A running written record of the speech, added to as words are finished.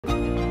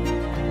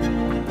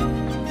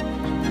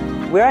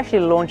we're actually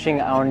launching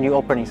our new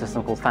operating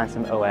system called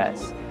Phantom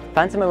OS.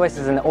 Phantom OS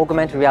is an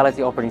augmented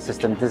reality operating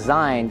system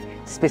designed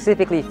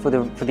specifically for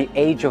the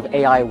age of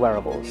AI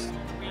wearables.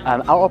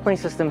 Our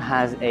operating system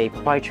has a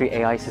proprietary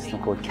AI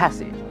system called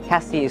Cassie.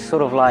 Cassie is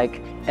sort of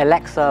like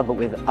Alexa but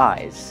with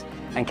eyes.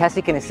 And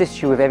Cassie can assist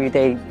you with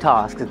everyday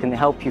tasks. It can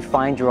help you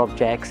find your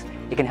objects.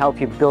 It can help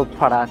you build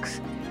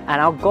products.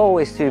 And our goal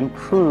is to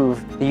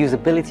improve the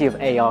usability of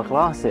AR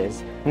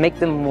glasses, make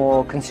them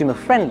more consumer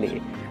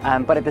friendly,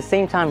 but at the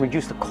same time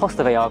reduce the cost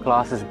of AR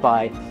glasses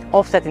by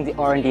offsetting the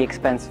R&D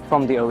expense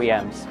from the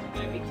OEMs.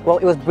 Well,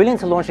 it was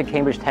brilliant to launch at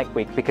Cambridge Tech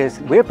Week because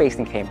we're based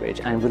in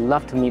Cambridge and we'd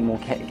love to meet more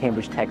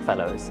Cambridge Tech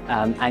fellows.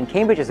 And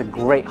Cambridge is a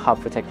great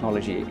hub for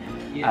technology.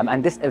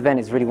 And this event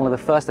is really one of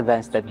the first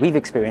events that we've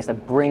experienced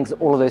that brings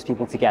all of those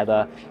people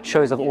together,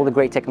 shows off all the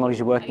great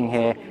technology working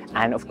here,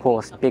 and of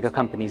course, bigger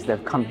companies that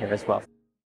have come here as well.